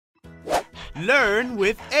Learn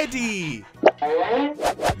with Eddie.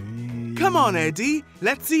 Come on, Eddie.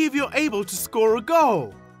 Let's see if you're able to score a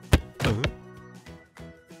goal.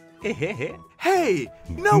 Hey,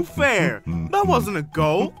 no fair. That wasn't a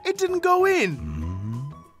goal. It didn't go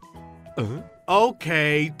in.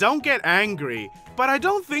 Okay, don't get angry, but I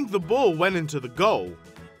don't think the ball went into the goal.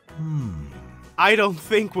 I don't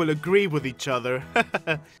think we'll agree with each other.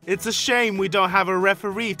 It's a shame we don't have a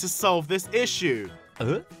referee to solve this issue.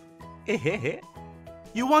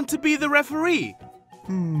 You want to be the referee?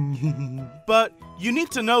 But you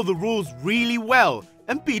need to know the rules really well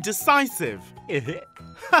and be decisive.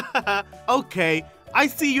 Okay, I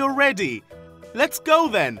see you're ready. Let's go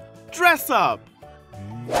then. Dress up.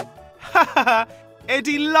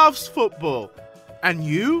 Eddie loves football. And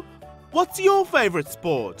you? What's your favorite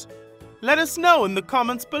sport? Let us know in the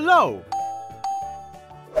comments below.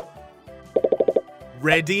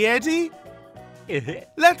 Ready, Eddie?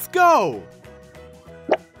 Let's go.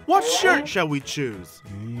 What shirt shall we choose?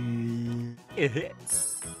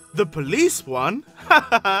 The police one?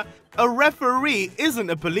 A referee isn't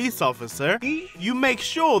a police officer. You make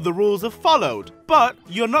sure the rules are followed, but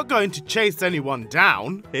you're not going to chase anyone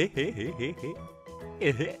down.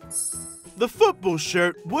 The football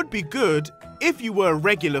shirt would be good if you were a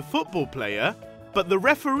regular football player, but the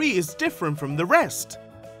referee is different from the rest.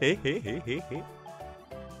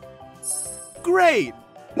 Great!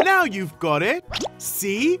 Now you've got it.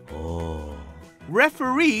 See?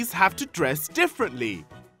 Referees have to dress differently.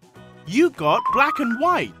 You got black and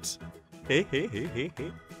white.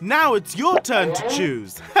 Now it's your turn to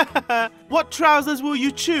choose. What trousers will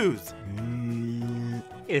you choose?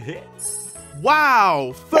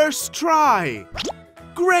 Wow! First try!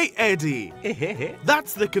 Great, Eddie!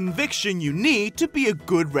 That's the conviction you need to be a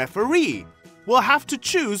good referee. We'll have to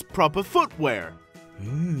choose proper footwear.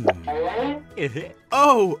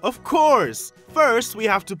 Oh, of course! First, we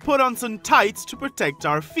have to put on some tights to protect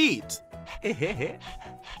our feet.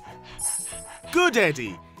 Good,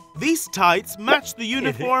 Eddie. These tights match the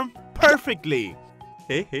uniform perfectly.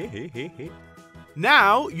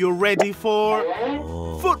 Now you're ready for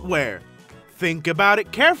footwear. Think about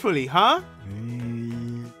it carefully, huh?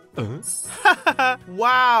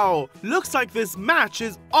 Wow! Looks like this match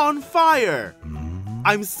is on fire.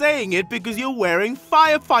 I'm saying it because you're wearing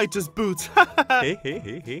firefighter's boots.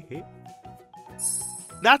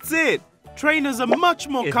 That's it. Trainers are much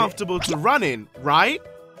more comfortable to run in, right?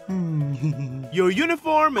 Your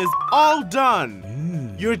uniform is all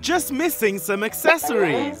done. You're just missing some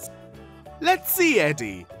accessories. Let's see,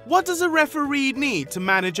 Eddie. What does a referee need to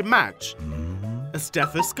manage a match? A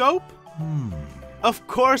stethoscope? Of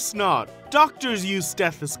course not. Doctors use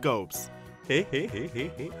stethoscopes.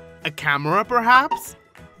 A camera, perhaps?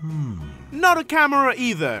 Not a camera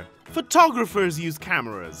either. Photographers use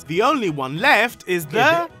cameras. The only one left is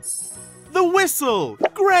the whistle.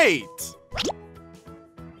 Great!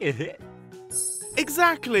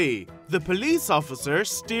 Exactly. The police officer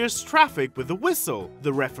steers traffic with a whistle.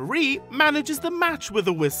 The referee manages the match with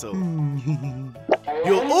a whistle.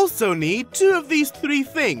 You'll also need 2 of these 3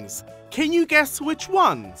 things. Can you guess which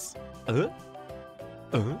ones?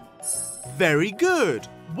 Very good.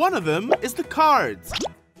 One of them is the cards.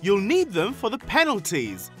 You'll need them for the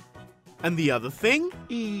penalties. And the other thing?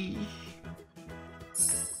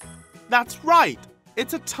 That's right.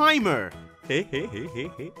 It's a timer.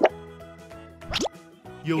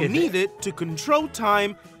 You'll need it to control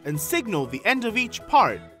time and signal the end of each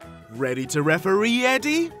part. Ready to referee,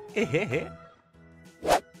 Eddie?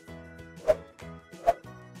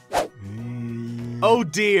 Oh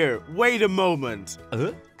dear, wait a moment.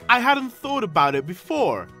 I hadn't thought about it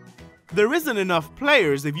before. There isn't enough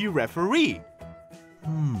players if you referee.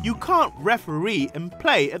 You can't referee and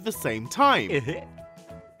play at the same time.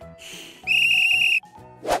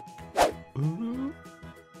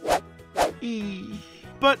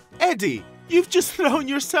 But Eddie, you've just thrown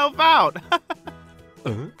yourself out.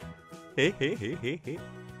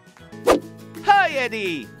 Hi,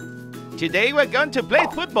 Eddie! Today we're going to play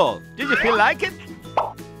football. Did you feel like it?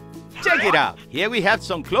 Check it out. Here we have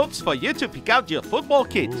some clothes for you to pick out your football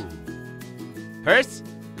kit. First,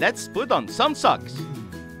 let's put on some socks.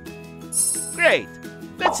 Great.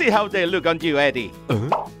 Let's see how they look on you, Eddie.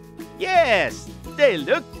 Yes, they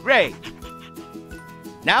look great.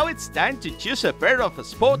 Now it's time to choose a pair of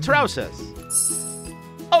sport trousers.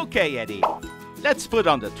 Okay, Eddie. Let's put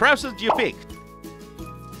on the trousers you picked.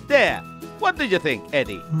 There. What do you think,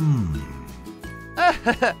 Eddie?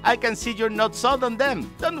 I can see you're not sold on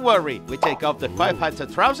them. Don't worry. We take off the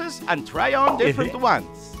firefighter trousers and try on different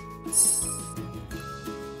ones.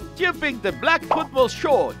 You picked the black football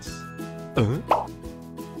shorts.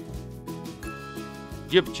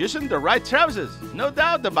 You've chosen the right trousers, no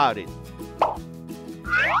doubt about it.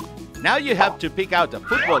 Now you have to pick out a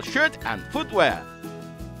football shirt and footwear.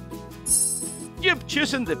 You've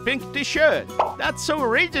chosen the pink t-shirt. That's so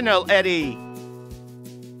original, Eddie.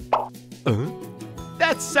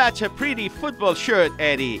 That's such a pretty football shirt,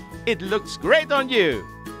 Eddie. It looks great on you.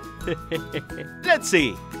 Let's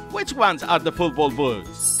see, which ones are the football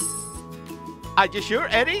boots? Are you sure,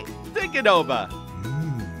 Eddie? Think it over.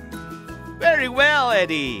 Very well,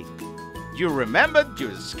 Eddie. You remembered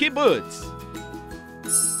your ski boots.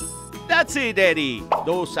 That's it, Eddie.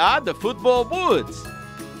 Those are the football boots.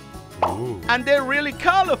 Ooh. And they're really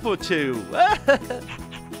colorful too.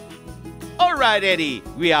 All right, Eddie,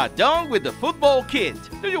 we are done with the football kit.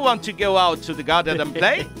 Do you want to go out to the garden and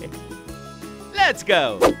play? Let's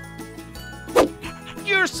go.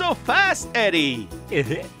 You're so fast, Eddie.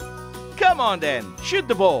 Come on then, shoot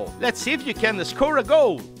the ball. Let's see if you can score a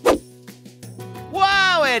goal.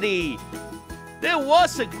 Wow, Eddie! That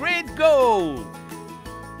was a great goal.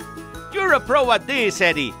 You're a pro at this,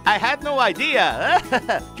 Eddie. I had no idea.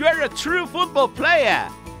 You're a true football player.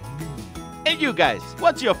 And you guys,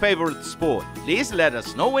 what's your favorite sport? Please let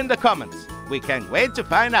us know in the comments. We can't wait to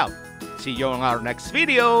find out. See you on our next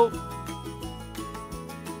video.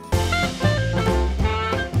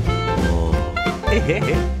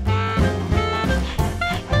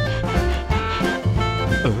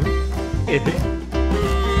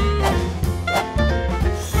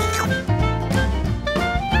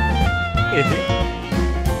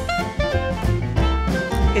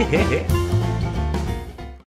 Hehehe